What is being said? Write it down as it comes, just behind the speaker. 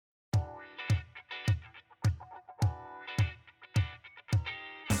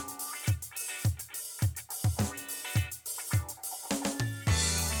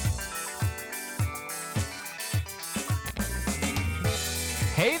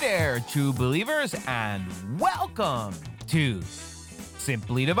Hey there, true believers, and welcome to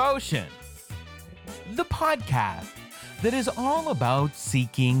Simply Devotion, the podcast that is all about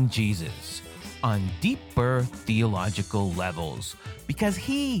seeking Jesus on deeper theological levels because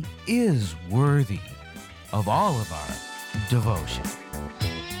he is worthy of all of our devotion.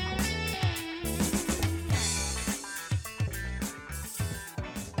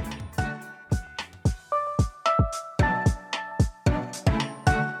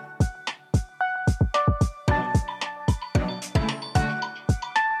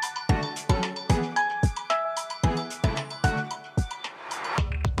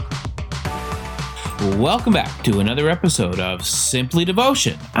 Welcome back to another episode of Simply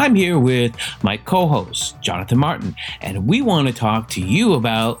Devotion. I'm here with my co-host, Jonathan Martin, and we want to talk to you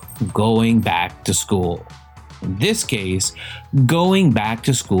about going back to school. In this case, going back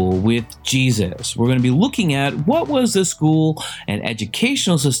to school with Jesus. We're going to be looking at what was the school and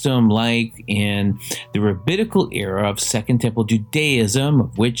educational system like in the rabbinical era of Second Temple Judaism,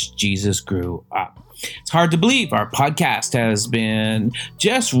 of which Jesus grew up. It's hard to believe our podcast has been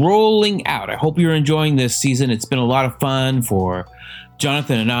just rolling out. I hope you're enjoying this season. It's been a lot of fun for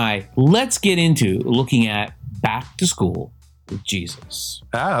Jonathan and I. Let's get into looking at back to school with Jesus.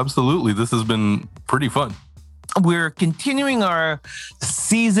 Absolutely. This has been pretty fun. We're continuing our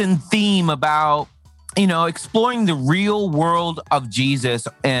season theme about, exploring the real world of Jesus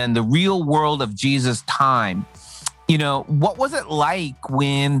and the real world of Jesus' time. What was it like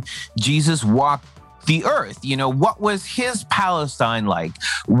when Jesus walked the earth? What was his Palestine like?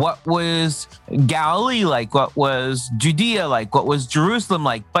 What was Galilee like? What was Judea like? What was Jerusalem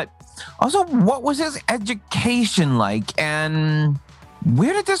like? But also, what was his education like? And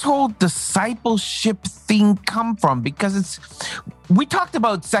where did this whole discipleship thing come from? Because we talked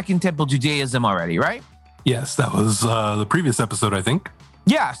about Second Temple Judaism already, right? Yes, that was the previous episode, I think.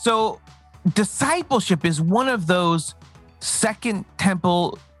 Yeah, so discipleship is one of those Second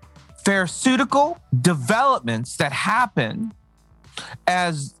Temple pharisaical developments that happen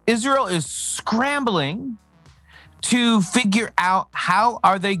as Israel is scrambling to figure out how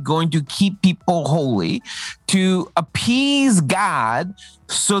are they going to keep people holy, to appease God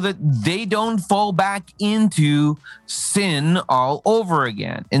so that they don't fall back into sin all over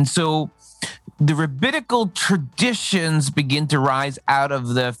again. And so the rabbinical traditions begin to rise out of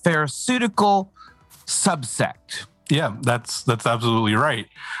the pharisaical subsect. Yeah, that's absolutely right.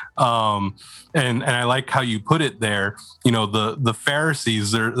 And I like how you put it there. The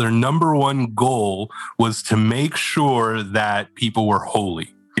Pharisees, their number one goal was to make sure that people were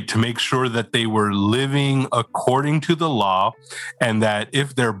holy, to make sure that they were living according to the law, and that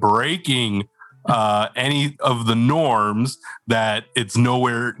if they're breaking any of the norms, that it's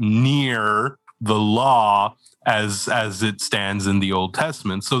nowhere near the law as it stands in the Old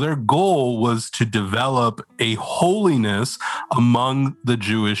Testament. So their goal was to develop a holiness among the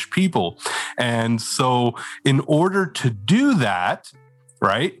Jewish people. And so in order to do that,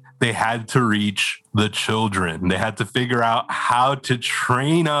 right, they had to reach the children. They had to figure out how to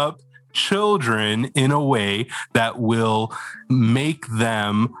train up children in a way that will make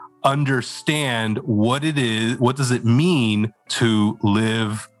them understand what it is, what does it mean to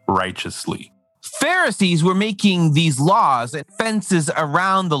live righteously. Pharisees were making these laws and fences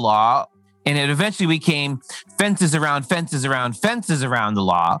around the law, and it eventually became fences around fences around fences around the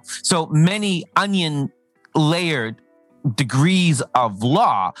law. So many onion-layered degrees of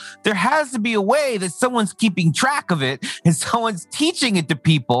law. There has to be a way that someone's keeping track of it and someone's teaching it to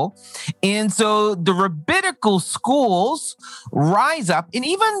people. And so the rabbinical schools rise up, and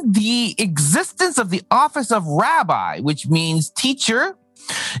even the existence of the office of rabbi, which means teacher.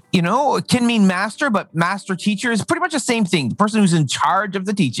 It can mean master, but master teacher is pretty much the same thing. The person who's in charge of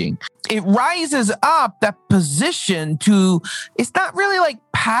the teaching. It rises up that position to, it's not really like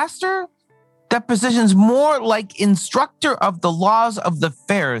pastor. That position's more like instructor of the laws of the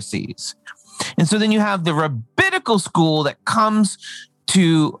Pharisees. And so then you have the rabbinical school that comes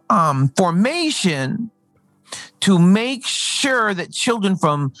to formation to make sure that children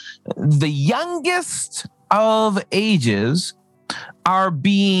from the youngest of ages are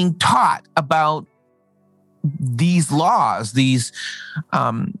being taught about these laws, these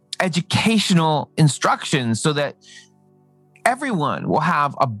educational instructions, so that everyone will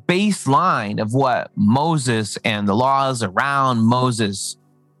have a baseline of what Moses and the laws around Moses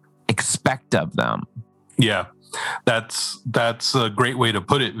expect of them. Yeah. That's a great way to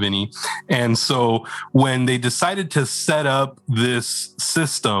put it, Vinny. And so when they decided to set up this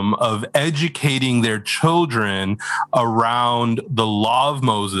system of educating their children around the law of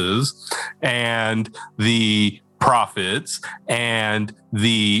Moses and the prophets and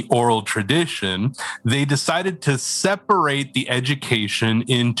the oral tradition, they decided to separate the education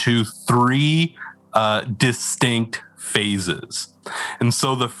into three distinct phases. And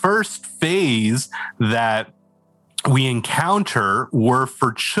so the first phase that we encounter were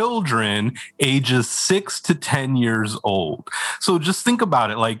for children ages 6 to 10 years old. So just think about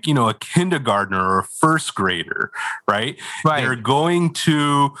it like, a kindergartner or a first grader, right? They're going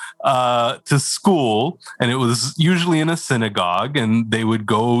to school, and it was usually in a synagogue, and they would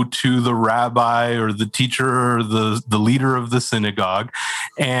go to the rabbi or the teacher or the leader of the synagogue,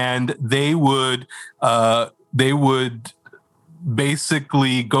 and they would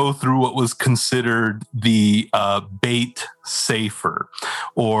basically go through what was considered the Beit Sefer,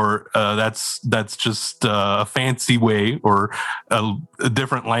 or that's just a fancy way or a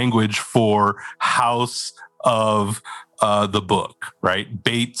different language for house of the book, right?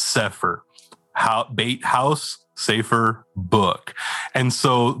 Beit Sefer, Beit house, Sefer book. And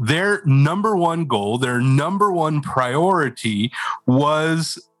so their number one goal, their number one priority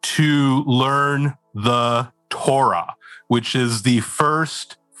was to learn the Torah, which is the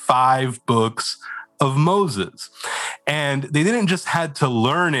first 5 books of Moses. And they didn't just had to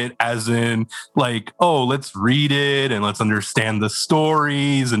learn it as in like, oh, let's read it and let's understand the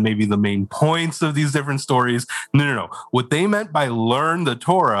stories and maybe the main points of these different stories. No. What they meant by learn the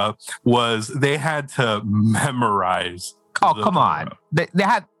Torah was they had to memorize. Oh, come Torah. On. They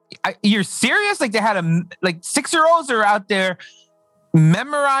had, you're serious? Like they had 6-year-olds are out there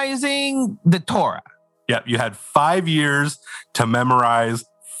memorizing the Torah. Yeah, you had 5 years to memorize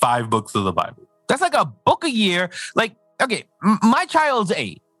 5 books of the Bible. That's like a book a year. Like, okay, my child's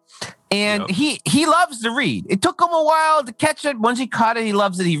 8, and he loves to read. It took him a while to catch it. Once he caught it, he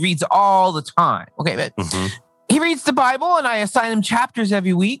loves it. He reads all the time. Okay, but he reads the Bible, and I assign him chapters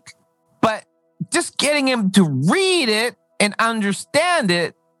every week. But just getting him to read it and understand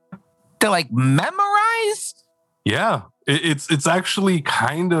it, to like memorize. Yeah, it's actually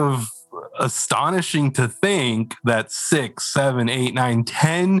kind of astonishing to think that 6, 7, 8, 9,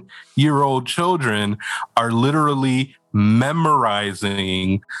 10-year-old children are literally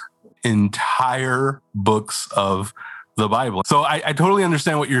memorizing entire books of the Bible. So I totally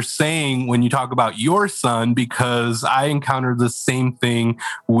understand what you're saying when you talk about your son, because I encountered the same thing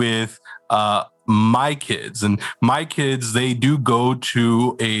with my kids. And my kids, they do go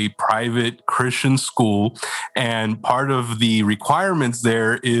to a private Christian school, and part of the requirements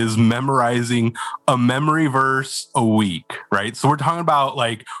there is memorizing a memory verse a week, right? So we're talking about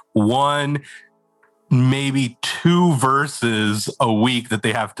like 1, maybe 2 verses a week that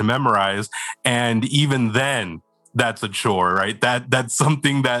they have to memorize. And even then, that's a chore, right? That's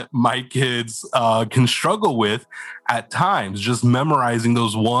something that my kids can struggle with at times, just memorizing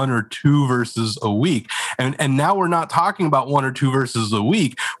those 1 or 2 verses a week. And now we're not talking about 1 or 2 verses a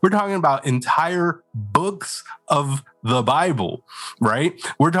week. We're talking about entire books of the Bible, right?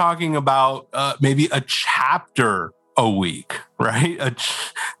 We're talking about maybe a chapter a week, right?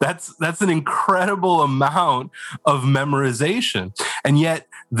 That's an incredible amount of memorization. And yet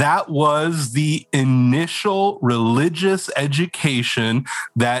that was the initial religious education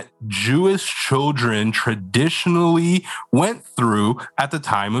that Jewish children traditionally went through at the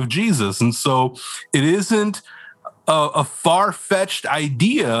time of Jesus. And so it isn't a far-fetched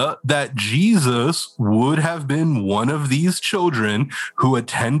idea that Jesus would have been one of these children who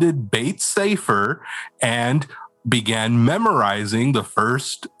attended Beit Sefer and began memorizing the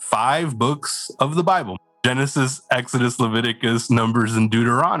first 5 books of the Bible: Genesis, Exodus, Leviticus, Numbers, and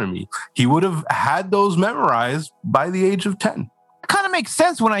Deuteronomy. He would have had those memorized by the age of 10. Kind of makes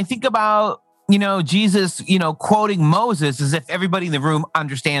sense when I think about, Jesus, quoting Moses as if everybody in the room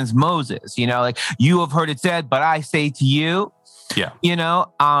understands Moses, like, you have heard it said, but I say to you,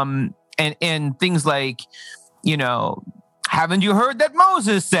 and things like, haven't you heard that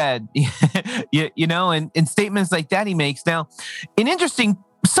Moses said, and statements like that he makes. Now, an interesting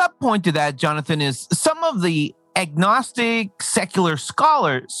subpoint to that, Jonathan, is some of the agnostic secular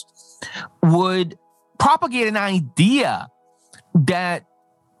scholars would propagate an idea that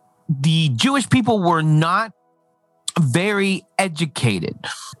the Jewish people were not very educated.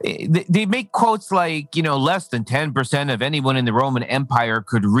 They make quotes like, less than 10% of anyone in the Roman Empire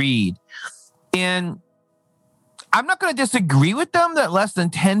could read. And I'm not going to disagree with them that less than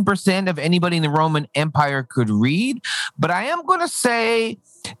 10% of anybody in the Roman Empire could read, but I am going to say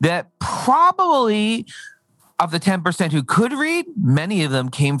that probably of the 10% who could read, many of them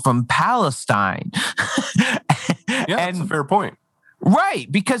came from Palestine. Yeah, that's a fair point. Right,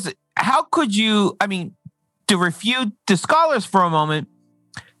 because how could you, to refute the scholars for a moment,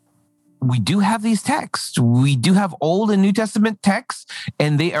 we do have these texts. We do have Old and New Testament texts,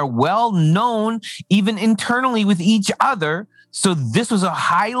 and they are well known even internally with each other. So this was a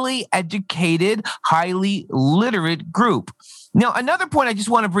highly educated, highly literate group. Now, another point I just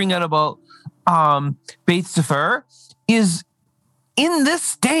want to bring out about Beit Sefer is in this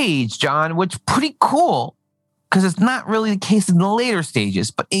stage, John, which is pretty cool because it's not really the case in the later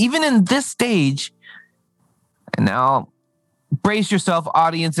stages. But even in this stage, and now brace yourself,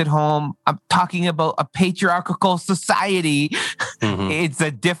 audience at home. I'm talking about a patriarchal society. Mm-hmm. It's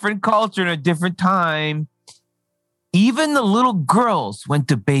a different culture and a different time. Even the little girls went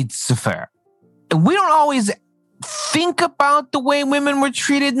to Beit Sefer. And we don't always think about the way women were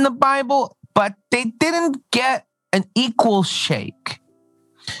treated in the Bible, but they didn't get an equal shake.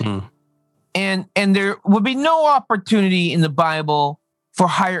 Mm. And there would be no opportunity in the Bible for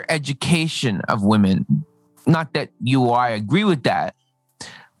higher education of women. Not that you or I agree with that,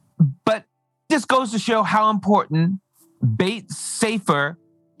 but this goes to show how important Beit Sefer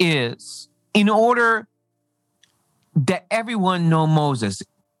is in order that everyone know Moses,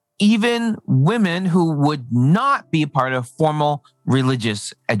 even women who would not be a part of formal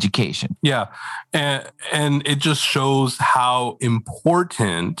religious education. Yeah, and it just shows how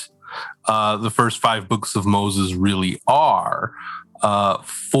important the first 5 books of Moses really are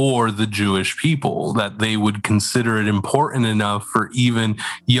for the Jewish people, that they would consider it important enough for even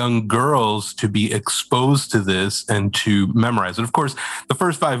young girls to be exposed to this and to memorize it. Of course, the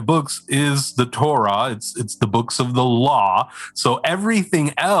first 5 books is the Torah. It's the books of the law. So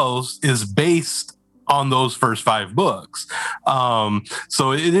everything else is based on those first 5 books.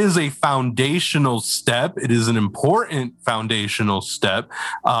 So it is a foundational step. It is an important foundational step.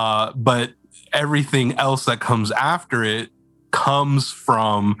 But everything else that comes after it comes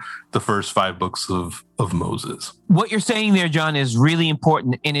from the first 5 books of Moses. What you're saying there, John, is really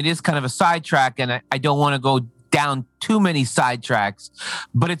important, and it is kind of a sidetrack, and I don't want to go down too many sidetracks,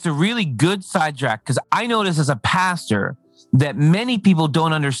 but it's a really good sidetrack because I notice as a pastor that many people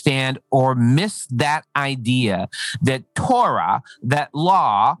don't understand or miss that idea that Torah, that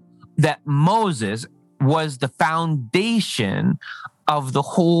law, that Moses was the foundation of the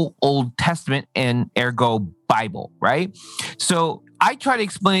whole Old Testament and ergo Bible, right? So I try to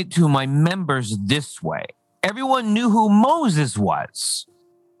explain it to my members this way. Everyone knew who Moses was.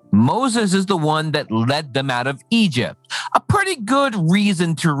 Moses is the one that led them out of Egypt. A pretty good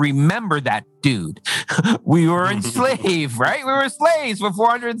reason to remember that dude. We were enslaved, right? We were slaves for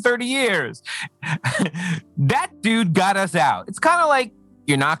 430 years. That dude got us out. It's kind of like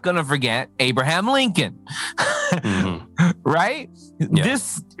you're not going to forget Abraham Lincoln, right? Yeah.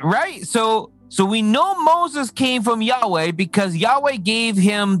 Right? So we know Moses came from Yahweh because Yahweh gave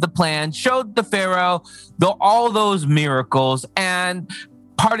him the plan, showed the Pharaoh all those miracles, and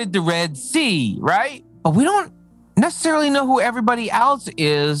parted the Red Sea, right? But we don't necessarily know who everybody else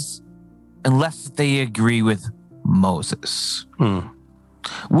is unless they agree with Moses.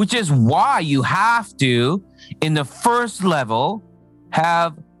 Which is why you have to, in the first level,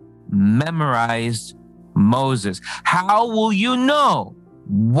 have memorized Moses. How will you know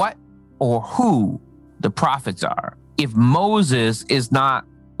what or who the prophets are if Moses is not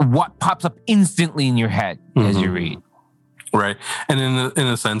what pops up instantly in your head as you read? Right. And in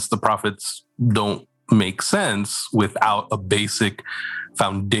a sense, the prophets don't make sense without a basic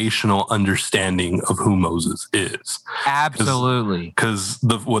foundational understanding of who Moses is. Absolutely. Because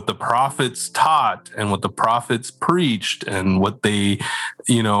what the prophets taught and what the prophets preached and what they,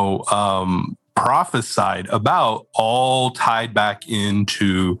 prophesied about all tied back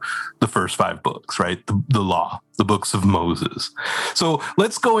into the first 5 books, right? The law, the books of Moses. So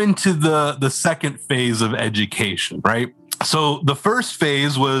let's go into the second phase of education, right? So the first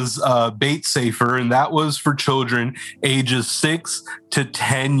phase was Beit Sefer, and that was for children ages 6 to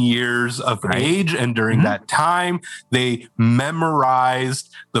 10 years of age. And during that time, they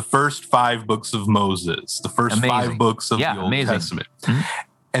memorized the first 5 books of Moses, the first 5 books of the Old Testament.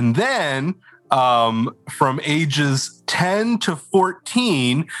 And then from ages 10 to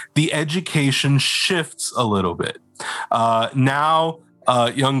 14, the education shifts a little bit. Now,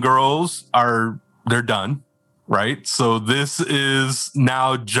 young girls they're done. Right. So this is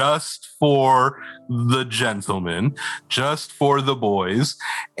now just for the gentlemen, just for the boys.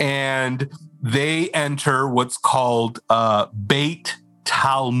 And they enter what's called Beit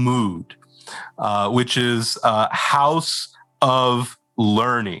Talmud, which is house of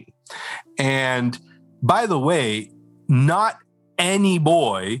learning. And by the way, not any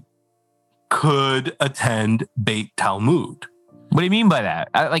boy could attend Beit Talmud. What do you mean by that?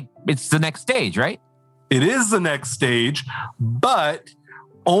 It's the next stage, right? It is the next stage, but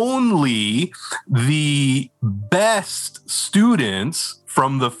only the best students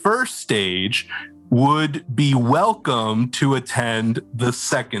from the first stage would be welcome to attend the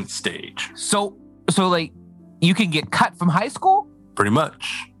second stage. So like you can get cut from high school? Pretty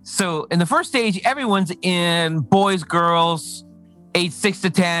much. So in the first stage, everyone's in boys, girls, age 6 to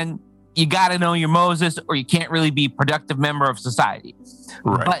 10. You got to know your Moses or you can't really be a productive member of society.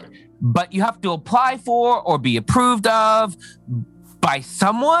 Right. But you have to apply for or be approved of by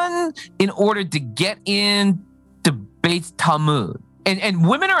someone in order to get in to Beit Talmud. And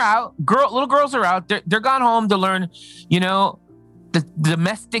women are out, little girls are out. They're gone home to learn, the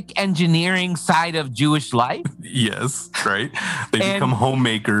domestic engineering side of Jewish life. Yes, right. They become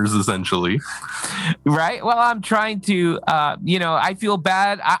homemakers, essentially. Right. Well, I'm trying to, I feel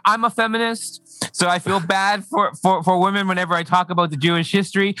bad. I'm a feminist, so I feel bad for women whenever I talk about the Jewish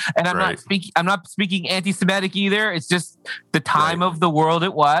history. And I'm not speaking anti-Semitic either. It's just the time of the world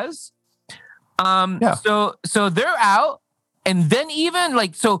it was. So they're out. And then even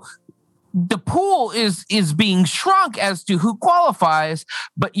the pool is being shrunk as to who qualifies,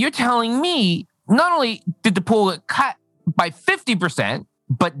 but you're telling me not only did the pool get cut by 50%,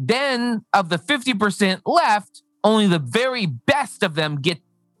 but then of the 50% left, only the very best of them get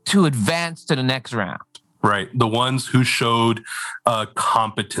to advance to the next round. Right. The ones who showed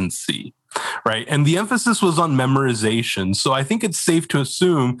competency. Right. And the emphasis was on memorization. So I think it's safe to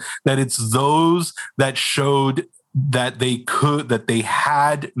assume that it's those that showed that they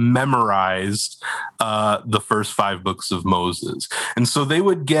had memorized the first 5 books of Moses, and so they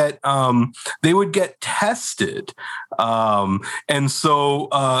would get tested, and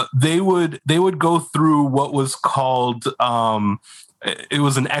so they would go through what was called it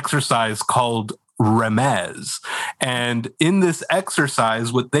was an exercise called Remez. And in this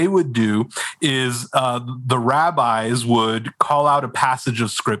exercise, what they would do is the rabbis would call out a passage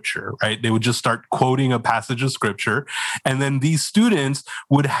of scripture, right? They would just start quoting a passage of scripture. And then these students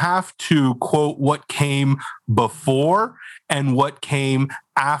would have to quote what came before and what came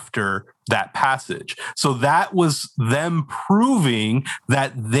after that passage. So that was them proving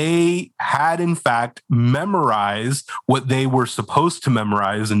that they had, in fact, memorized what they were supposed to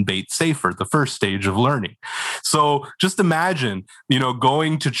memorize in Beit Sefer, the first stage of learning. So just imagine,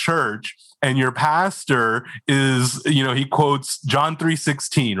 going to church and your pastor is, he quotes John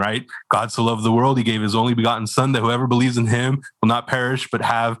 3:16, right? God so loved the world, he gave his only begotten son, that whoever believes in him will not perish, but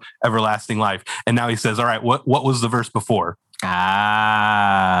have everlasting life. And now he says, all right, what was the verse before? What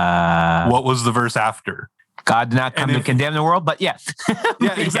was the verse after? God did not come to condemn the world, but yes.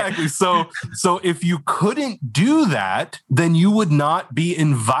 Yeah, exactly. So if you couldn't do that, then you would not be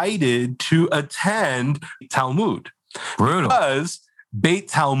invited to attend Talmud. Brutal. Because Beit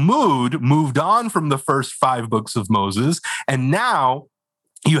Talmud moved on from the first 5 books of Moses, and now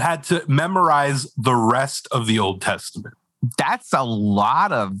you had to memorize the rest of the Old Testament. That's a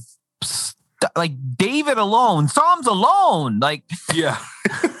lot of like David alone, Psalms alone, yeah.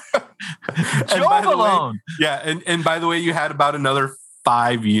 Job alone. And by the way, you had about another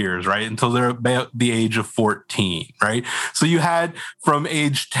 5 years, right? Until they're about the age of 14, right? So you had from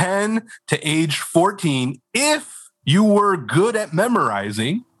age 10 to age 14, if you were good at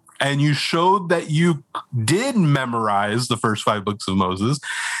memorizing and you showed that you did memorize the first 5 books of Moses,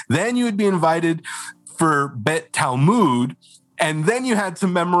 then you would be invited for Beit Talmud, and then you had to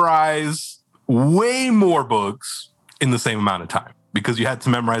memorize way more books in the same amount of time, because you had to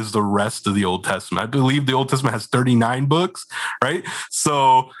memorize the rest of the Old Testament. I believe the Old Testament has 39 books, right?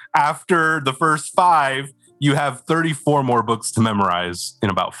 So after the first 5, you have 34 more books to memorize in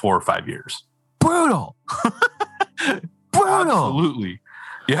about 4 or 5 years. Brutal. Absolutely.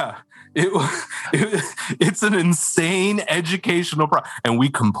 Yeah. It's an insane educational and we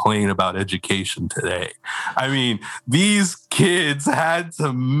complain about education today. I mean, these kids had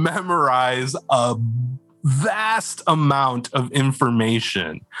to memorize a vast amount of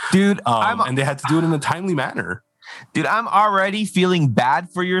information, dude, and they had to do it in a timely manner. Dude, I'm already feeling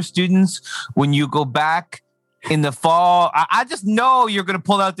bad for your students when you go back in the fall. I just know you're going to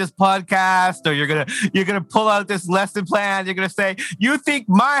pull out this podcast, or you're going to pull out this lesson plan. You're going to say, you think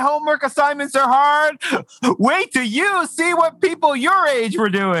my homework assignments are hard? Wait till you see what people your age were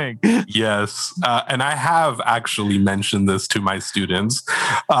doing. Yes. And I have actually mentioned this to my students,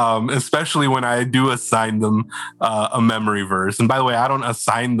 especially when I do assign them a memory verse. And by the way, I don't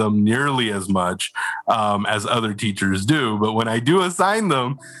assign them nearly as much as other teachers do. But when I do assign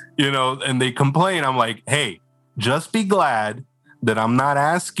them, and they complain, I'm like, hey, just be glad that I'm not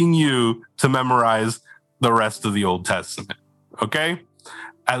asking you to memorize the rest of the Old Testament. Okay?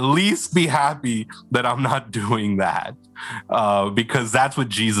 at least be happy that I'm not doing that, because that's what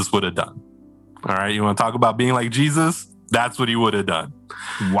Jesus would have done. All right, you want to talk about being like Jesus? That's what he would have done.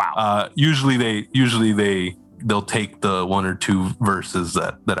 Wow. Usually they'll take the one or two verses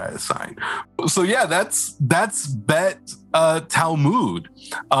that I assign. So yeah, that's Bet Talmud.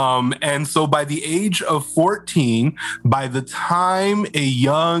 And so by the age of 14, by the time a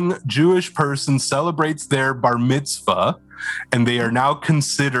young Jewish person celebrates their bar mitzvah, and they are now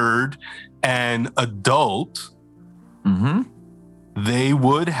considered an adult, they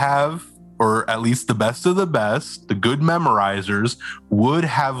would have, or at least the best of the best, the good memorizers would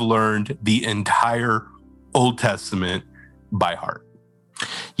have learned the entire Old Testament by heart.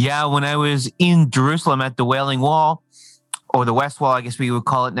 Yeah, when I was in Jerusalem at the Wailing Wall, or the West Wall, I guess we would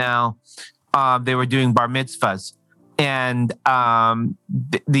call it now, they were doing bar mitzvahs, and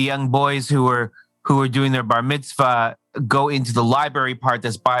the young boys who were doing their bar mitzvah go into the library part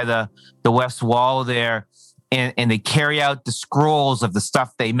that's by the West Wall there. And they carry out the scrolls of the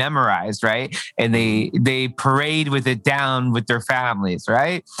stuff they memorized, right? And they parade with it down with their families,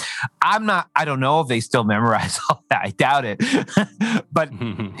 right? I don't know if they still memorize all that. I doubt it. But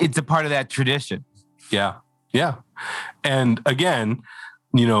it's a part of that tradition. Yeah. Yeah. And again,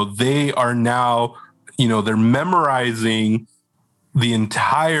 they are now, they're memorizing the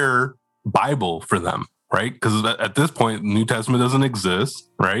entire Bible for them. Right? Because at this point, the New Testament doesn't exist,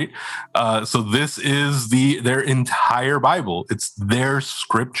 right? So this is their entire Bible. It's their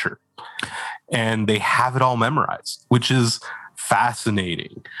scripture. And they have it all memorized, which is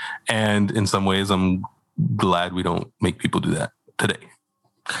fascinating. And in some ways, I'm glad we don't make people do that today.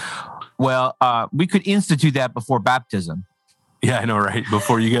 Well, we could institute that before baptism. Yeah, I know, right?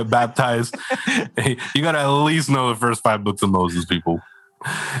 Before you get baptized, hey, you got to at least know the first 5 books of Moses, people.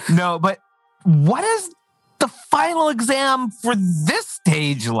 No, but what is the final exam for this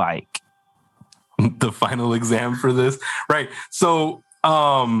stage like? The final exam for this? Right. So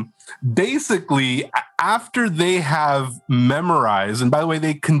basically, after they have memorized, and by the way,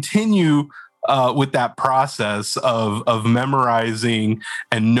 they continue with that process of memorizing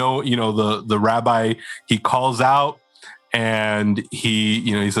and the rabbi, he calls out and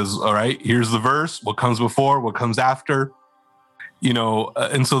he says, all right, here's the verse, what comes before, what comes after,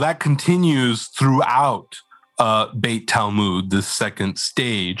 and so that continues throughout Beit Talmud, the second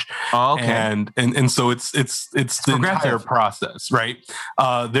stage. Oh, okay. And so it's the entire process, right?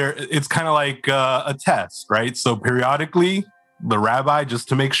 It's kind of like a test, right? So periodically, the rabbi, just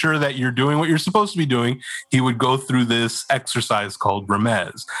to make sure that you're doing what you're supposed to be doing, he would go through this exercise called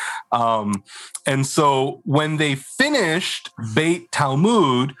Remez. And so when they finished Beit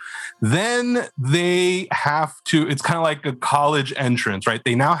Talmud, then they have to, it's kind of like a college entrance, right?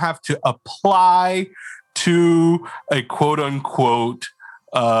 They now have to apply to a quote unquote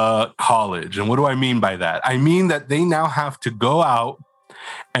college. And what do I mean by that? I mean that they now have to go out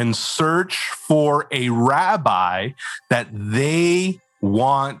and search for a rabbi that they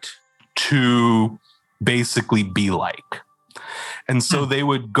want to basically be like. And so they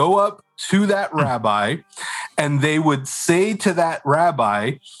would go up to that rabbi and they would say to that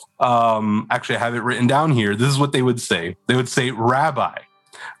rabbi, actually I have it written down here. This is what they would say. They would say, Rabbi,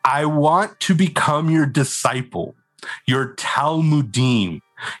 I want to become your disciple, your Talmudim,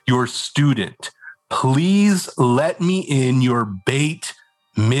 your student. Please let me in your Beit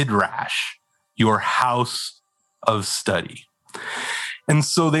Midrash, your house of study. And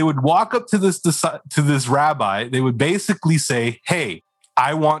so they would walk up to this rabbi. They would basically say, hey,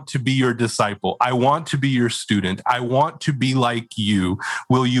 I want to be your disciple. I want to be your student. I want to be like you.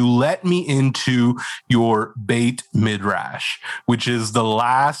 Will you let me into your Beit Midrash, which is the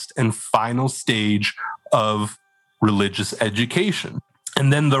last and final stage of religious education?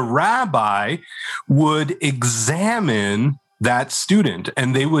 And then the rabbi would examine that student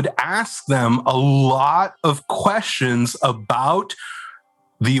and they would ask them a lot of questions about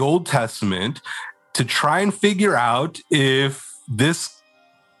the Old Testament to try and figure out if this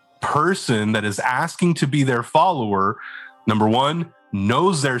person that is asking to be their follower, number one,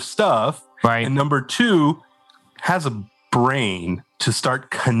 knows their stuff, right, and number two, has a brain to start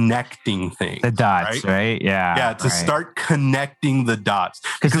connecting things. The dots, right? Yeah. Yeah, to start connecting the dots.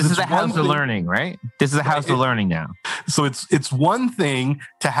 Because this is a house of learning, right? This is a house of learning now. So it's one thing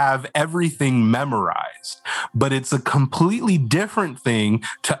to have everything memorized, but it's a completely different thing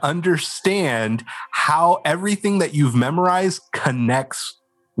to understand how everything that you've memorized connects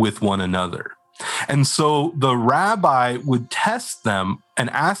with one another. And so the rabbi would test them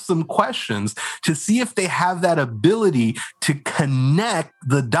and ask them questions to see if they have that ability to connect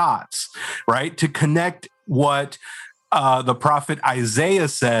the dots, right? To connect what the prophet Isaiah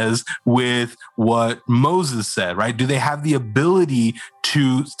says with what Moses said, right? Do they have the ability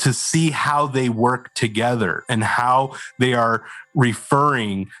to see how they work together and how they are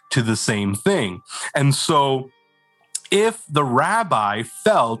referring to the same thing? And so if the rabbi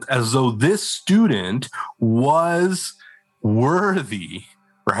felt as though this student was worthy,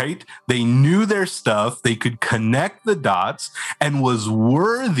 right? They knew their stuff, they could connect the dots, and was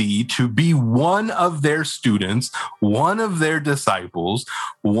worthy to be one of their students, one of their disciples,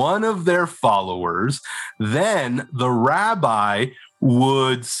 one of their followers, then the rabbi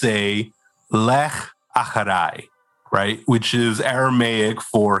would say, Lech acharai, right? Which is Aramaic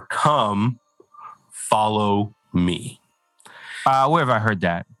for come, follow me. Where have I heard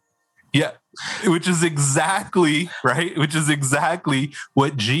that? Yeah, which is exactly right. Which is exactly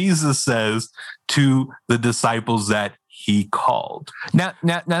what Jesus says to the disciples that he called. Now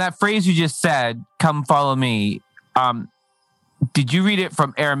that phrase you just said, "Come follow me." Did you read it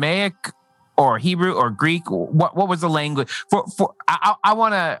from Aramaic or Hebrew or Greek? What was the language? I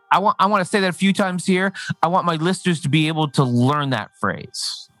want to say that a few times here. I want my listeners to be able to learn that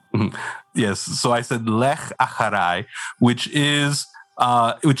phrase. Yes. So I said Lech acharai, which is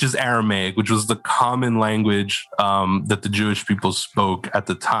Aramaic, which was the common language that the Jewish people spoke at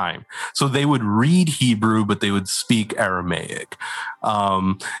the time. So they would read Hebrew, but they would speak Aramaic.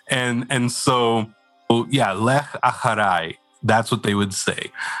 And so, yeah, Lech acharai, that's what they would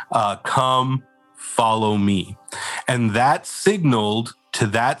say. Come, follow me. And that signaled to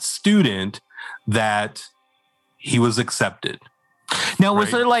that student that he was accepted. Now,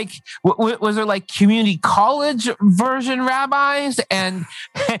 was there like community college version rabbis and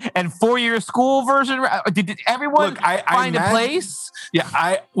 4-year school version? Did everyone find a place? Yeah,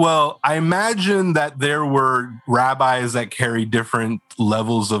 I imagine that there were rabbis that carry different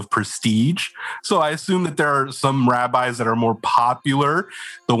levels of prestige. So I assume that there are some rabbis that are more popular,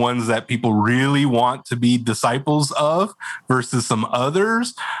 the ones that people really want to be disciples of, versus some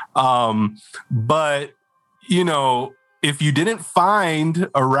others. But if you didn't find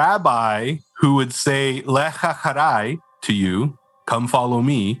a rabbi who would say, Lech acharai to you, come follow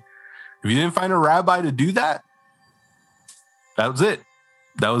me, if you didn't find a rabbi to do that, that was it.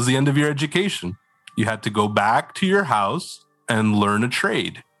 That was the end of your education. You had to go back to your house and learn a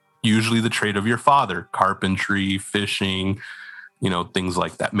trade, usually the trade of your father, carpentry, fishing, things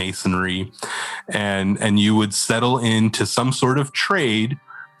like that, masonry. And you would settle into some sort of trade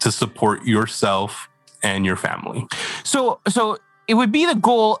to support yourself and your family. So it would be the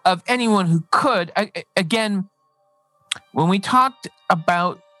goal of anyone who could. Again, when we talked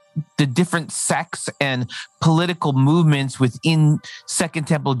about the different sects and political movements within Second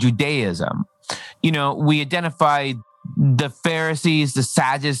Temple Judaism, we identified the Pharisees, the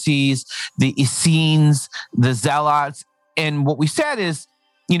Sadducees, the Essenes, the Zealots. And what we said is,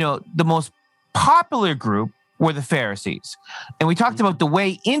 the most popular group were the Pharisees. And we talked about the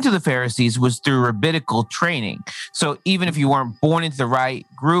way into the Pharisees was through rabbinical training. So even if you weren't born into the right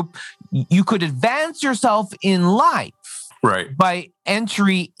group, you could advance yourself in life by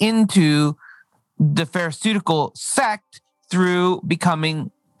entry into the Pharisaical sect through becoming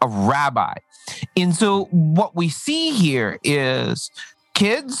a rabbi. And so what we see here is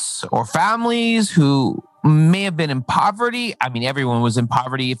kids or families who may have been in poverty. I mean, everyone was in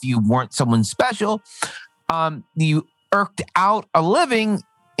poverty if you weren't someone special. You eked out a living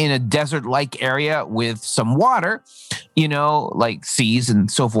in a desert-like area with some water, like seas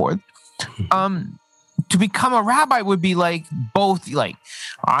and so forth. To become a rabbi would be like both like,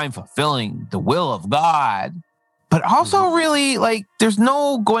 I'm fulfilling the will of God, but also really like there's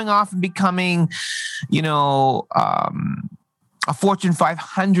no going off and becoming, a Fortune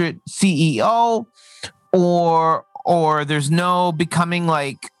 500 CEO or there's no becoming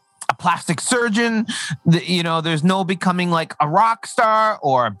like a plastic surgeon, there's no becoming like a rock star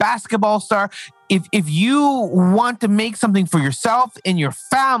or a basketball star. If you want to make something for yourself and your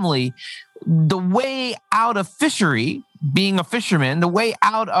family, the way out of fishery, being a fisherman, the way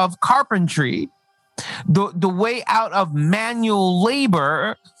out of carpentry, the way out of manual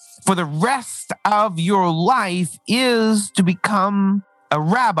labor for the rest of your life is to become a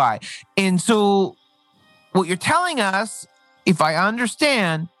rabbi. And so what you're telling us, if I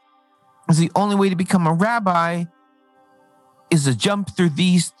understand, is the only way to become a rabbi is to jump through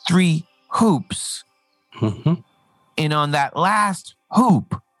these 3 hoops. Mm-hmm. And on that last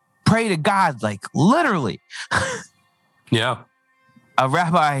hoop, pray to God, like literally. Yeah. A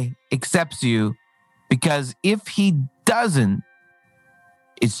rabbi accepts you, because if he doesn't,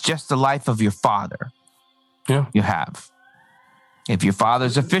 it's just the life of your father. Yeah. You have. If your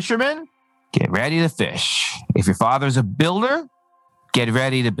father's a fisherman, get ready to fish. If your father's a builder, get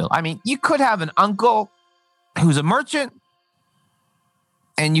ready to build. I mean, you could have an uncle who's a merchant,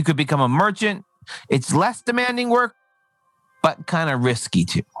 and you could become a merchant. It's less demanding work, but kind of risky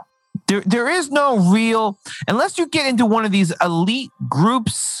too. There is no real, unless you get into one of these elite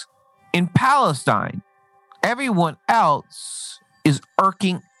groups in Palestine, everyone else is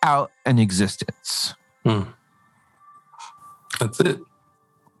irking out an existence. That's it.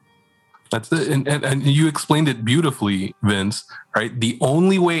 And you explained it beautifully, Vince, right? The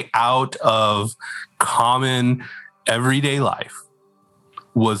only way out of common everyday life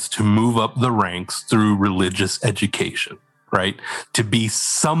was to move up the ranks through religious education, right? To be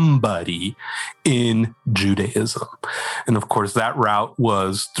somebody in Judaism. And of course, that route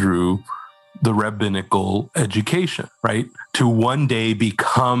was through the rabbinical education, right? To one day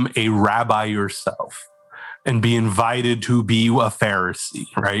become a rabbi yourself and be invited to be a Pharisee,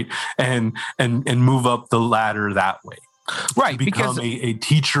 right? And move up the ladder that way. Right. To become because a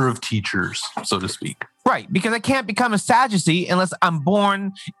teacher of teachers, so to speak. Right. Because I can't become a Sadducee unless I'm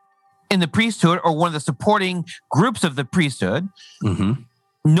born in the priesthood or one of the supporting groups of the priesthood. Mm-hmm.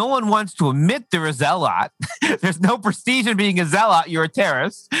 No one wants to admit they're a zealot. There's no prestige in being a zealot. You're a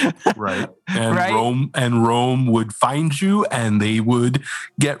terrorist. Right. And right? Rome would find you and they would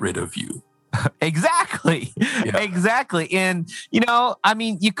get rid of you. Exactly. Yeah. Exactly. And, I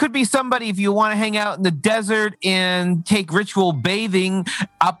mean, you could be somebody if you want to hang out in the desert and take ritual bathing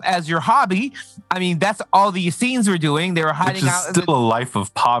up as your hobby. I mean, that's all the Essenes were doing. They were hiding out. Which is still a life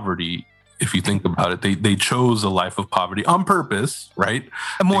of poverty. If you think about it, they chose a life of poverty on purpose, right?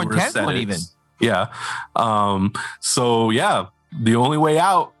 A more intense one even. Yeah. So yeah, the only way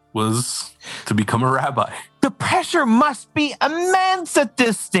out was to become a rabbi. The pressure must be immense at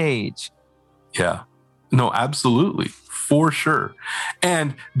this stage. Yeah, no, absolutely. For sure.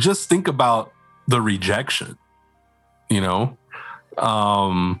 And just think about the rejection,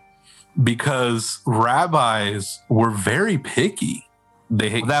 because rabbis were very picky.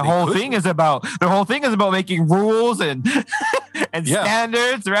 The whole thing is about making rules and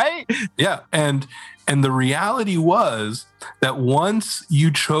standards, right? Yeah. And the reality was that once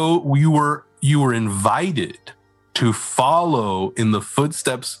you were invited to follow in the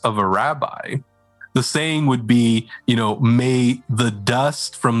footsteps of a rabbi, the saying would be, may the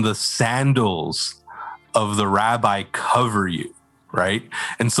dust from the sandals of the rabbi cover you, right?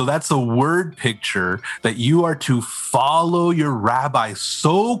 And so that's a word picture that you are to follow your rabbi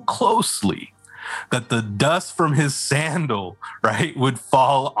so closely that the dust from his sandal, right, would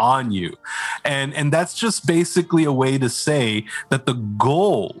fall on you. And that's just basically a way to say that the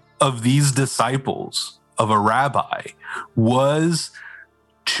goal of these disciples of a rabbi was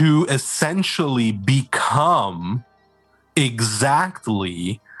to essentially become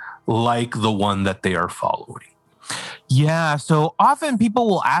exactly like the one that they are following. Yeah, so often people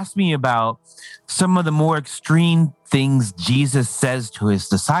will ask me about some of the more extreme things Jesus says to his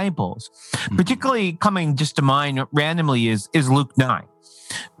disciples. Mm-hmm. Particularly coming just to mind randomly is Luke 9.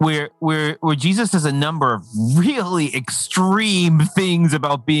 Where Jesus says a number of really extreme things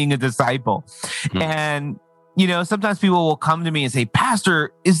about being a disciple. Mm-hmm. And, sometimes people will come to me and say,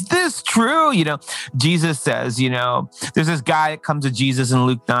 Pastor, is this true? Jesus says, there's this guy that comes to Jesus in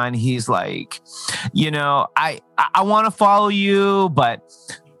Luke 9. He's like, I want to follow you, but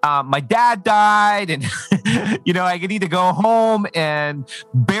my dad died and, I need to go home and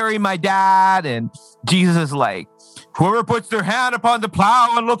bury my dad. And Jesus is like, whoever puts their hand upon the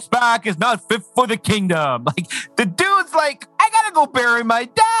plow and looks back is not fit for the kingdom. Like the dude's like, I gotta go bury my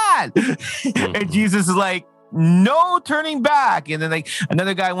dad. And Jesus is like, no turning back. And then like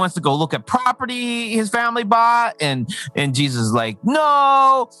another guy wants to go look at property his family bought. And Jesus is like,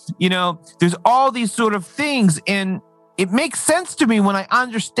 no, there's all these sort of things. And it makes sense to me when I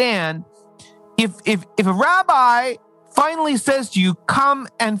understand if a rabbi finally says to you, come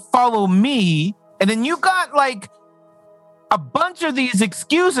and follow me, and then you got like a bunch of these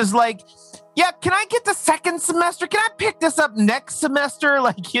excuses like, yeah, can I get the second semester? Can I pick this up next semester?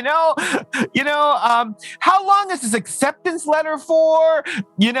 Like, how long is this acceptance letter for?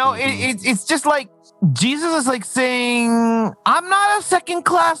 It's just like Jesus is like saying, I'm not a second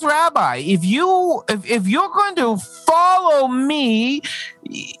class rabbi. If you're going to follow me,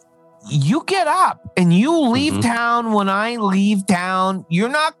 you get up and you leave town when I leave town. You're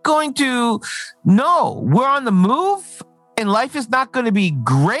not going to, no, we're on the move and life is not going to be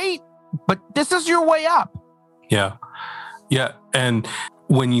great. But this is your way up. Yeah. Yeah. And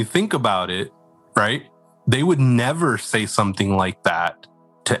when you think about it, right, they would never say something like that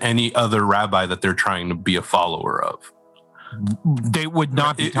to any other rabbi that they're trying to be a follower of. They would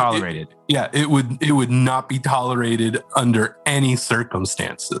not be tolerated. It would not be tolerated under any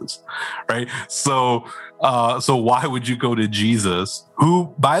circumstances, right? So why would you go to Jesus,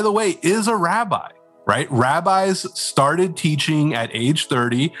 who, by the way, is a rabbi, right? Rabbis started teaching at age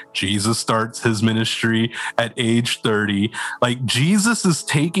 30. Jesus starts his ministry at age 30. Like, Jesus is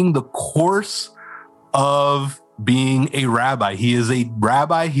taking the course of being a rabbi. He is a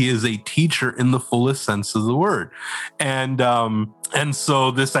rabbi. He is a teacher in the fullest sense of the word. And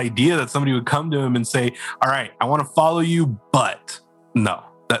so this idea that somebody would come to him and say, all right, I want to follow you, but no,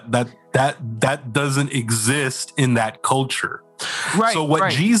 that doesn't exist in that culture. Right. So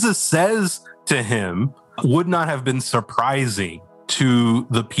what Jesus says to him would not have been surprising to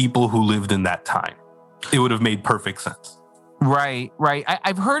the people who lived in that time. It would have made perfect sense. Right.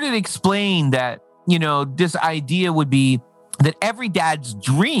 I've heard it explained that, this idea would be that every dad's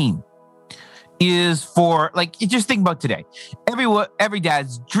dream is for, like, just think about today. Every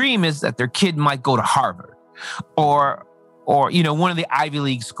dad's dream is that their kid might go to Harvard or one of the Ivy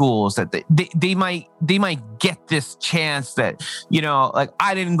League schools, that they might get this chance that, like,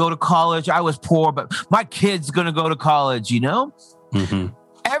 I didn't go to college, I was poor, but my kid's going to go to college, Mm-hmm.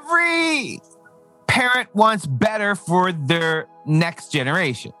 Every parent wants better for their next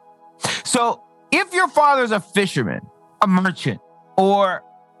generation. So if your father's a fisherman, a merchant, or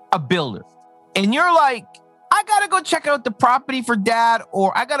a builder, and you're like, I got to go check out the property for dad,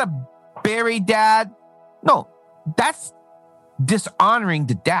 or I got to bury dad. No, that's dishonoring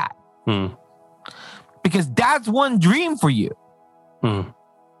to dad. Because dad's one dream for you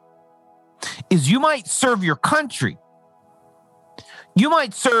is you might serve your country. You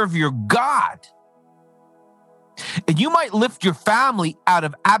might serve your God. And you might lift your family out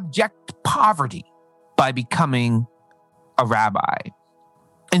of abject poverty by becoming a rabbi.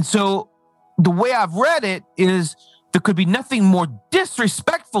 And so the way I've read it is there could be nothing more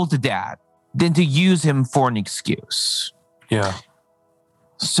disrespectful to dad than to use him for an excuse. Yeah.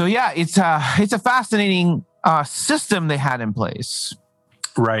 So yeah, it's a fascinating system they had in place.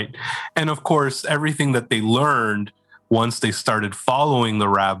 Right. And of course, everything that they learned once they started following the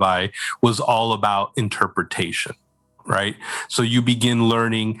rabbi was all about interpretation, right? So you begin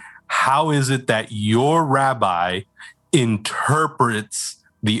learning, how is it that your rabbi interprets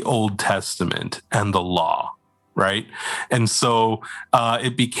the Old Testament and the law, right? And so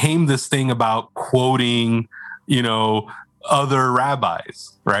it became this thing about quoting, other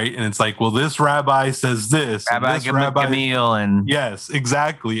rabbis, right? And it's like, well, this rabbi says this. Rabbi Gamaliel, and yes,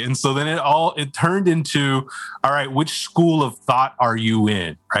 exactly. And so then it turned into, all right, which school of thought are you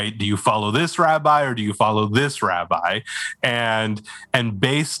in, right? Do you follow this rabbi or do you follow this rabbi? And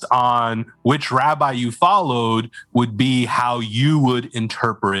based on which rabbi you followed would be how you would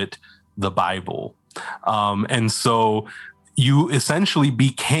interpret the Bible. And so you essentially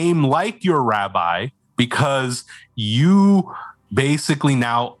became like your rabbi, because you basically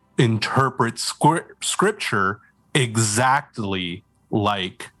now interpret scripture exactly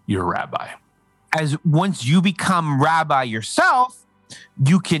like your rabbi. As once you become rabbi yourself,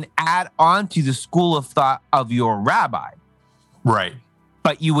 you can add on to the school of thought of your rabbi. Right.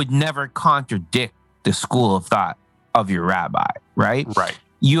 But you would never contradict the school of thought of your rabbi, right? Right.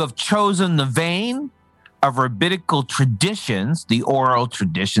 You have chosen the vein of rabbinical traditions, the oral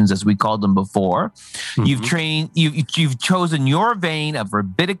traditions, as we called them before. Mm-hmm. You've chosen your vein of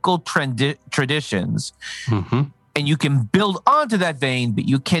rabbinical traditions, and you can build onto that vein, but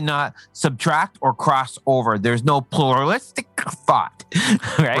you cannot subtract or cross over. There's no pluralistic thought,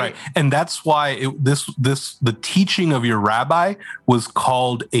 right? And that's why the teaching of your rabbi was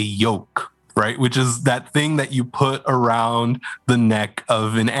called a yoke, right? Which is that thing that you put around the neck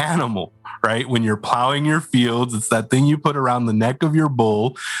of an animal, right? When you're plowing your fields, it's that thing you put around the neck of your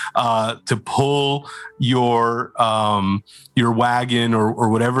bull to pull your wagon or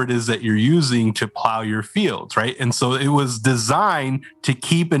whatever it is that you're using to plow your fields, right? And so it was designed to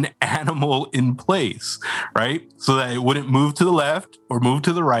keep an animal in place, right? So that it wouldn't move to the left or move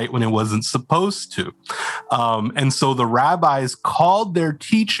to the right when it wasn't supposed to. And so the rabbis called their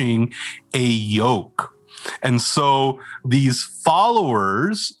teaching a yoke. And so these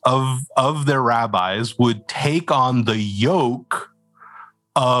followers of their rabbis would take on the yoke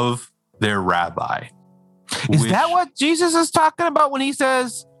of their rabbi. Is that what Jesus is talking about when he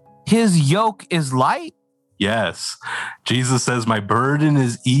says his yoke is light? Yes. Jesus says, my burden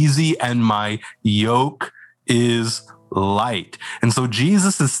is easy and my yoke is light. And so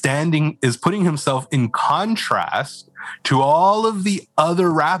Jesus is putting himself in contrast to all of the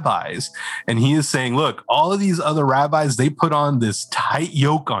other rabbis. And he is saying, look, all of these other rabbis, they put on this tight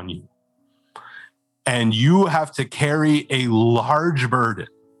yoke on you. and you have to carry a large burden.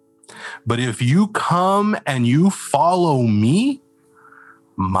 But if you come and you follow me,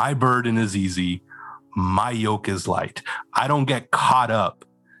 my burden is easy. My yoke is light. I don't get caught up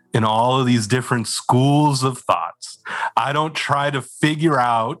in all of these different schools of thoughts. I don't try to figure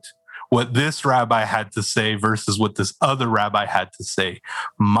out what this rabbi had to say versus what this other rabbi had to say.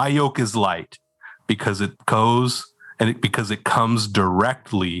 My yoke is light because it goes because it comes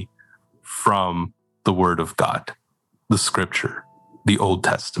directly from the word of God, the scripture, the Old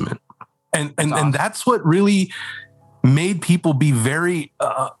Testament. And that's what really made people be very,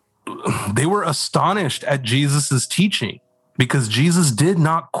 they were astonished at Jesus's teaching, because Jesus did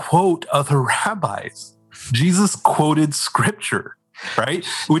not quote other rabbis. Jesus quoted scripture, right?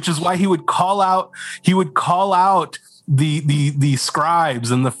 Which is why he would call out the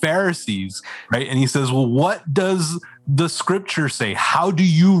scribes and the Pharisees, right? And he says, well, what does the scripture say? How do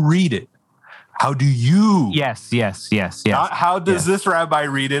you read it? How do you? Yes. How does this rabbi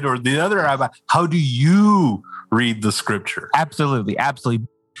read it, or the other rabbi? How do you read the scripture? Absolutely.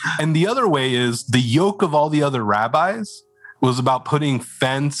 And the other way is the yoke of all the other rabbis was about putting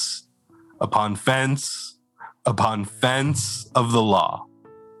fence upon fence upon fence of the law.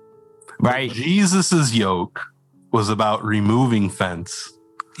 Right. But Jesus's yoke was about removing fence.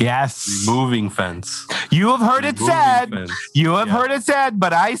 Yes. Removing fence. You have heard it said. Fence. You have heard it said,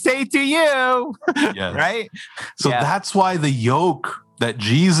 but I say to you. Yes. Right? So that's why the yoke that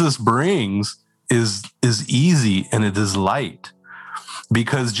Jesus brings is easy and it is light.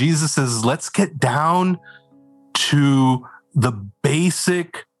 Because Jesus says, let's get down to the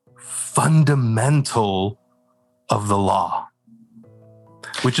basic fundamental of the law,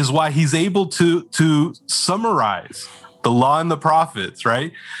 which is why he's able to summarize the law and the prophets,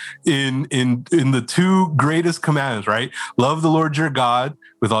 right? In the two greatest commandments, right? Love the Lord your God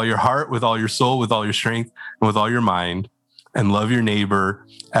with all your heart, with all your soul, with all your strength, and with all your mind, and love your neighbor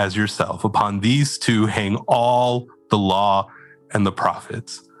as yourself. Upon these two hang all the law and the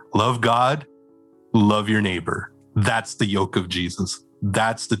prophets. Love God, love your neighbor. That's the yoke of Jesus.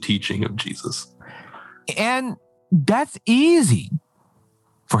 That's the teaching of Jesus. And that's easy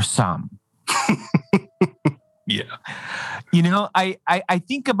for some. Yeah. You know, I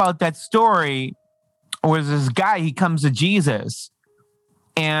think about that story where this guy, he comes to Jesus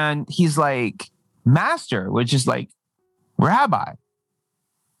and he's like, Master, which is like, Rabbi,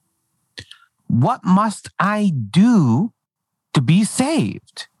 what must I do to be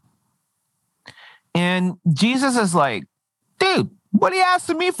saved? And Jesus is like, dude, what are you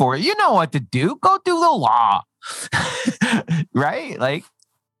asking me for? You know what to do. Go do the law. Right? Like,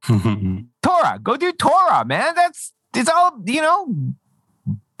 Torah, go do Torah, man. It's all, be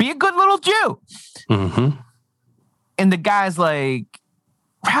a good little Jew. Mm-hmm. And the guy's like,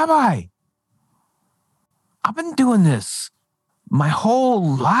 Rabbi, I've been doing this my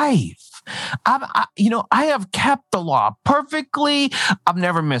whole life. I have kept the law perfectly. I've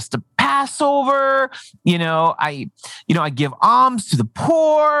never missed a Passover. I give alms to the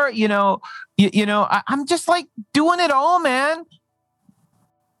poor. I'm just like doing it all, man.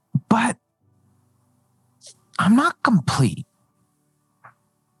 But I'm not complete.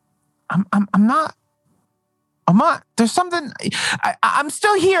 I'm not. There's something. I'm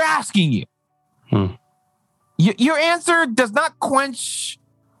still here asking you. Your answer does not quench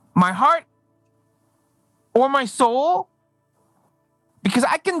my heart or my soul, because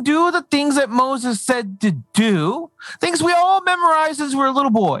I can do the things that Moses said to do, things we all memorized as we were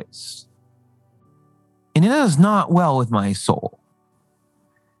little boys. And it is not well with my soul.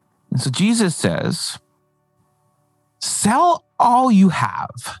 And so Jesus says, sell all you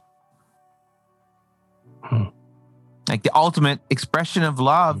have. Like the ultimate expression of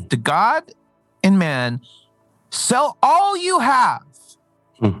love to God and man. Sell all you have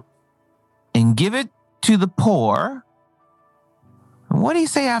and give it to the poor. And what do you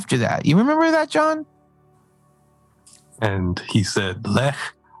say after that? You remember that, John? And he said, Lech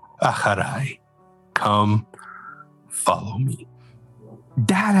acharai, come, follow me.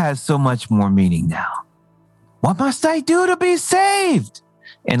 That has so much more meaning now. What must I do to be saved?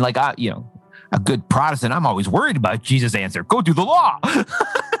 And like, a good Protestant, I'm always worried about Jesus' answer. Go do the law.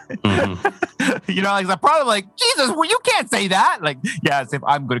 Like I'm probably like, Jesus, well, you can't say that. Like, yeah, as if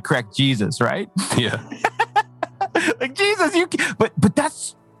I'm going to correct Jesus, right? Yeah. Like, Jesus, you can't. But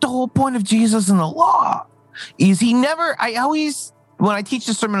that's the whole point of Jesus and the law. Is he never, when I teach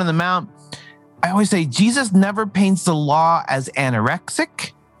the Sermon on the Mount, I always say Jesus never paints the law as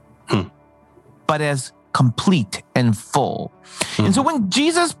anorexic, but as complete and full. And so when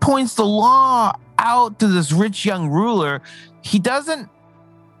Jesus points the law out to this rich young ruler, he doesn't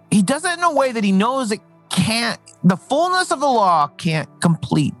he does it in a way that he knows the fullness of the law can't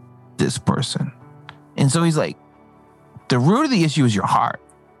complete this person. And so he's like, the root of the issue is your heart.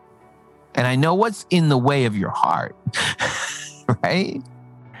 And I know what's in the way of your heart, right?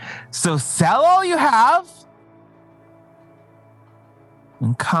 So sell all you have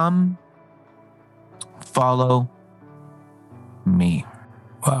and come follow me.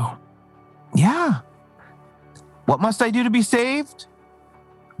 Wow. Yeah. What must I do to be saved?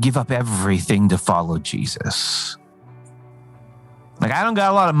 Give up everything to follow Jesus. Like, I don't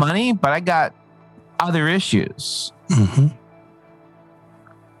got a lot of money, but I got other issues. Mm-hmm.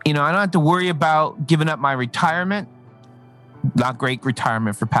 You know, I don't have to worry about giving up my retirement. Not great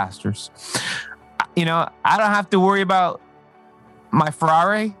retirement for pastors. You know, I don't have to worry about my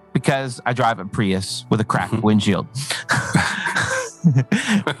Ferrari because I drive a Prius with a cracked windshield.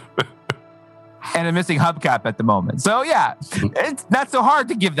 And a missing hubcap at the moment. So yeah, it's not so hard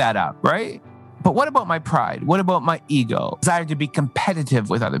to give that up, right? But what about my pride? What about my ego? Desire to be competitive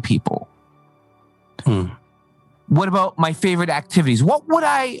with other people? What about my favorite activities? What would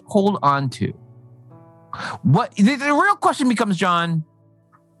I hold on to? The real question becomes, John,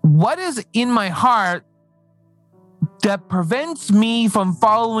 what is in my heart that prevents me from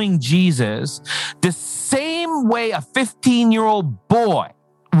following Jesus the same way a 15-year-old boy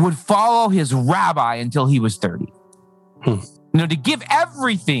would follow his rabbi until he was 30? You know, to give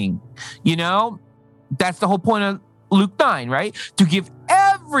everything, you know, that's the whole point of Luke 9, right? To give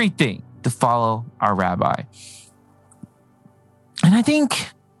everything to follow our rabbi. And I think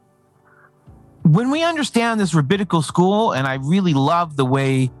when we understand this rabbinical school, and I really love the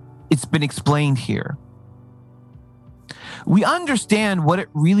way it's been explained here, we understand what it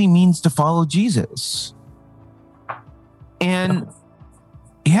really means to follow Jesus. And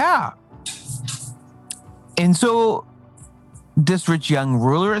yeah. And so this rich young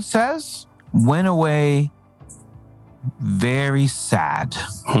ruler, it says, went away very sad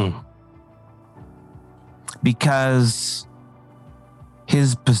because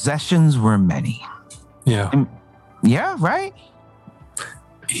his possessions were many. Yeah. And, yeah, right?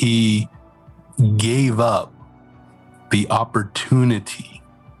 He gave up the opportunity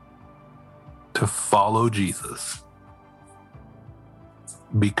to follow Jesus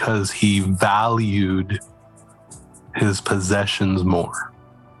because he valued his possessions more.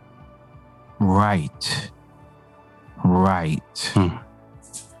 Right.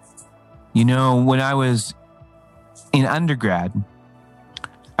 You know, when I was in undergrad,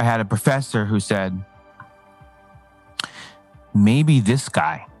 I had a professor who said, maybe this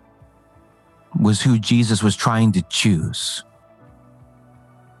guy was who Jesus was trying to choose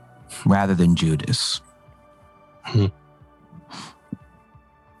rather than Judas.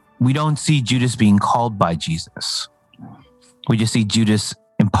 We don't see Judas being called by Jesus. We just see Judas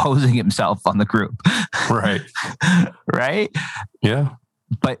imposing himself on the group. Right. Right? Yeah.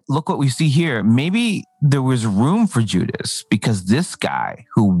 But look what we see here. Maybe there was room for Judas because this guy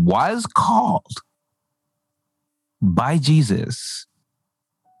who was called by Jesus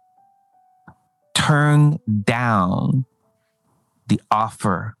turned down the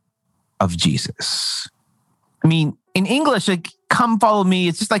offer of Jesus. I mean, in English, like, come follow me,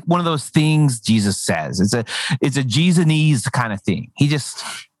 it's just like one of those things Jesus says. It's a Jesus-nese kind of thing. He just,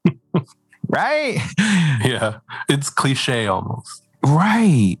 right? Yeah. It's cliche almost.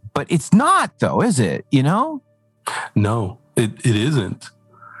 Right. But it's not, though, is it? You know? No, it isn't.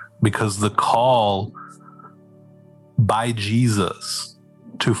 Because the call by Jesus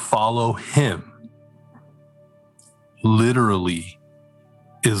to follow him literally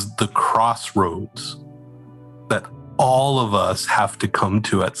is the crossroads that all of us have to come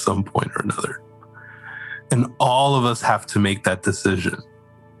to at some point or another. And all of us have to make that decision.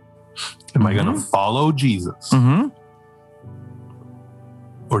 Am I going to follow Jesus?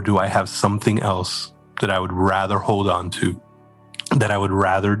 Or do I have something else that I would rather hold on to, that I would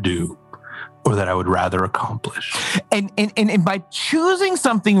rather do, or that I would rather accomplish? And by choosing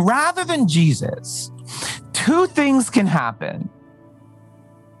something rather than Jesus, two things can happen.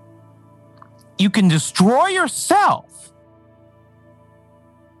 You can destroy yourself,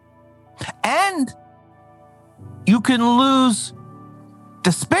 and you can lose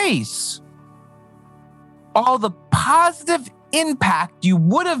the space, all the positive impact you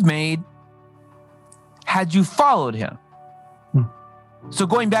would have made had you followed him. So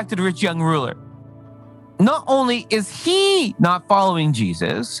going back to the rich young ruler, not only is he not following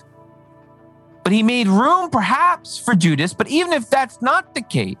Jesus, but he made room perhaps for Judas. But even if that's not the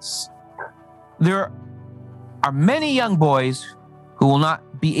case, there are many young boys who will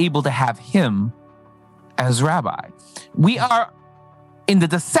not be able to have him as rabbi. We are in the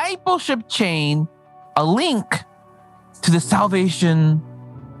discipleship chain a link to the salvation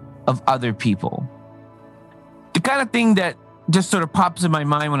of other people. The kind of thing that just sort of pops in my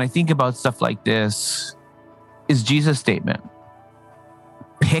mind when I think about stuff like this is Jesus' statement.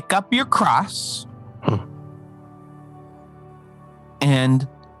 Pick up your cross and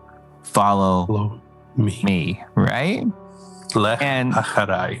follow me, right? Lech And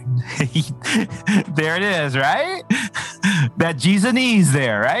acharai. there it is, right? That Jesus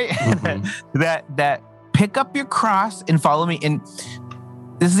there, right? Mm-hmm. that pick up your cross and follow me. And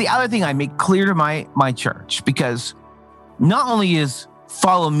this is the other thing I make clear to my church, because not only is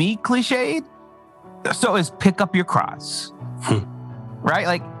follow me cliched, so is pick up your cross, right?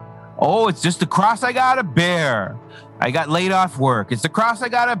 Like, oh, it's just the cross I gotta bear. I got laid off work. It's the cross I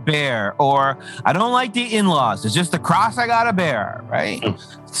gotta bear. Or I don't like the in-laws. It's just the cross I gotta bear, right?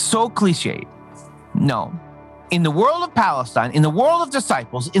 So cliched. No. In the world of Palestine, in the world of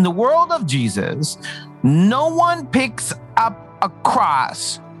disciples, in the world of Jesus, no one picks up a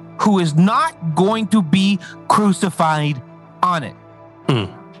cross who is not going to be crucified on it.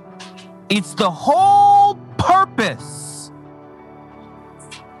 It's the whole purpose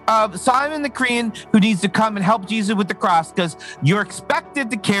of Simon the Korean who needs to come and help Jesus with the cross, because you're expected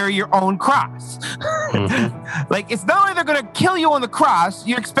to carry your own cross. Like, it's not only they're going to kill you on the cross,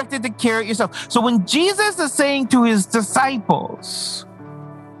 you're expected to carry it yourself. So when Jesus is saying to his disciples,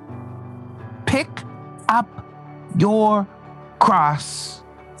 pick up your cross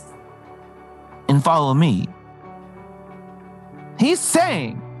and follow me, he's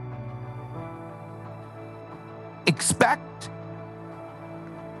saying, expect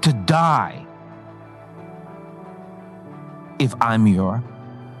to die if I'm your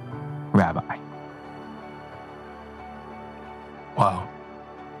rabbi. Wow.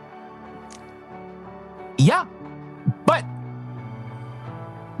 Yeah, but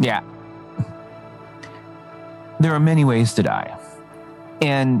yeah, there are many ways to die.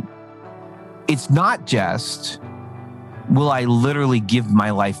 And it's not just, will I literally give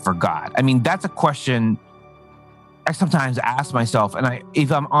my life for God? I mean, that's a question I sometimes ask myself. And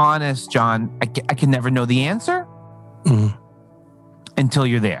if I'm honest, John, I can never know the answer until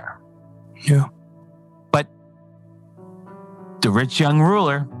you're there. Yeah. But the rich young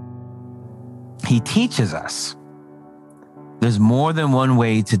ruler, he teaches us there's more than one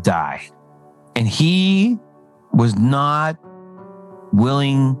way to die. And he was not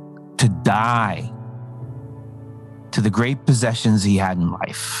willing to die to the great possessions he had in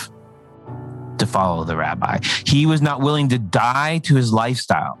life to follow the rabbi. He was not willing to die to his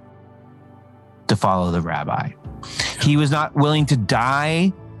lifestyle to follow the rabbi. He was not willing to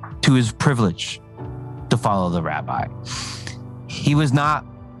die to his privilege to follow the rabbi. He was not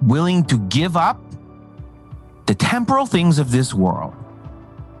willing to give up the temporal things of this world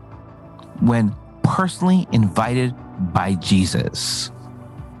when personally invited by Jesus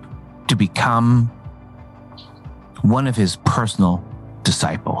to become one of his personal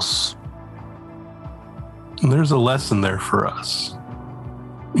disciples. And there's a lesson there for us.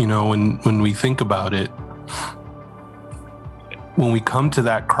 You know, when we think about it, when we come to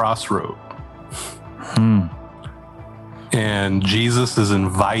that crossroad and Jesus is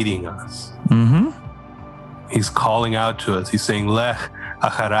inviting us, he's calling out to us. He's saying, Lech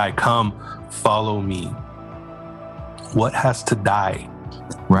acharai, come, follow me. What has to die?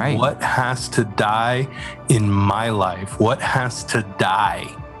 Right. What has to die in my life? What has to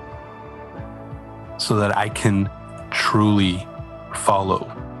die so that I can truly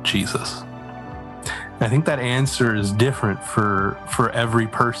follow Jesus? I think that answer is different for every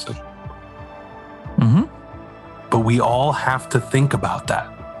person. But we all have to think about that.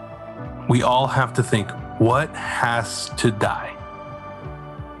 We all have to think, what has to die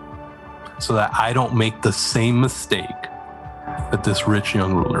so that I don't make the same mistake that this rich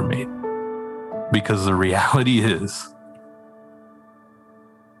young ruler made? Because the reality is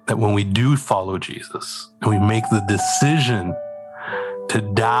that when we do follow Jesus and we make the decision to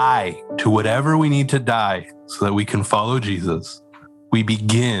die to whatever we need to die so that we can follow Jesus, we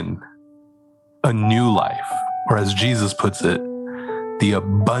begin a new life, or as Jesus puts it, the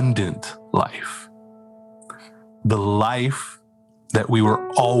abundant life, the life that we were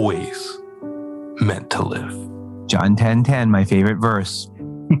always meant to live. John 10:10, my favorite verse.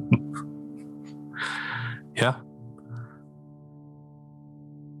 Yeah.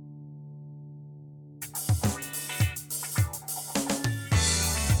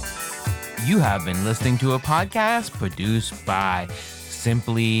 You have been listening to a podcast produced by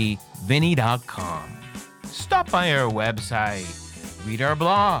simplyvinny.com. Stop by our website, read our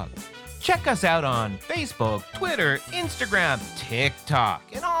blog, Check us out on Facebook, Twitter, Instagram, TikTok,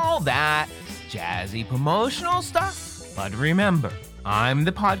 and all that jazzy promotional stuff. But remember, I'm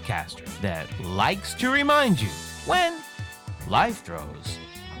the podcaster that likes to remind you when life throws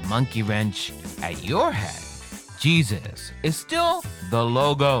a monkey wrench at your head, Jesus is still the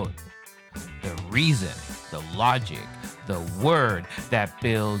Logos, the reason, the logic, the word that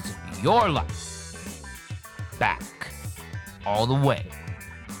builds your life back all the way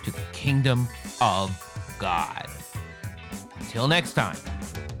to the kingdom of God. Until next time,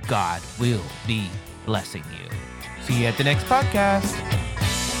 God will be blessing you. See you at the next podcast.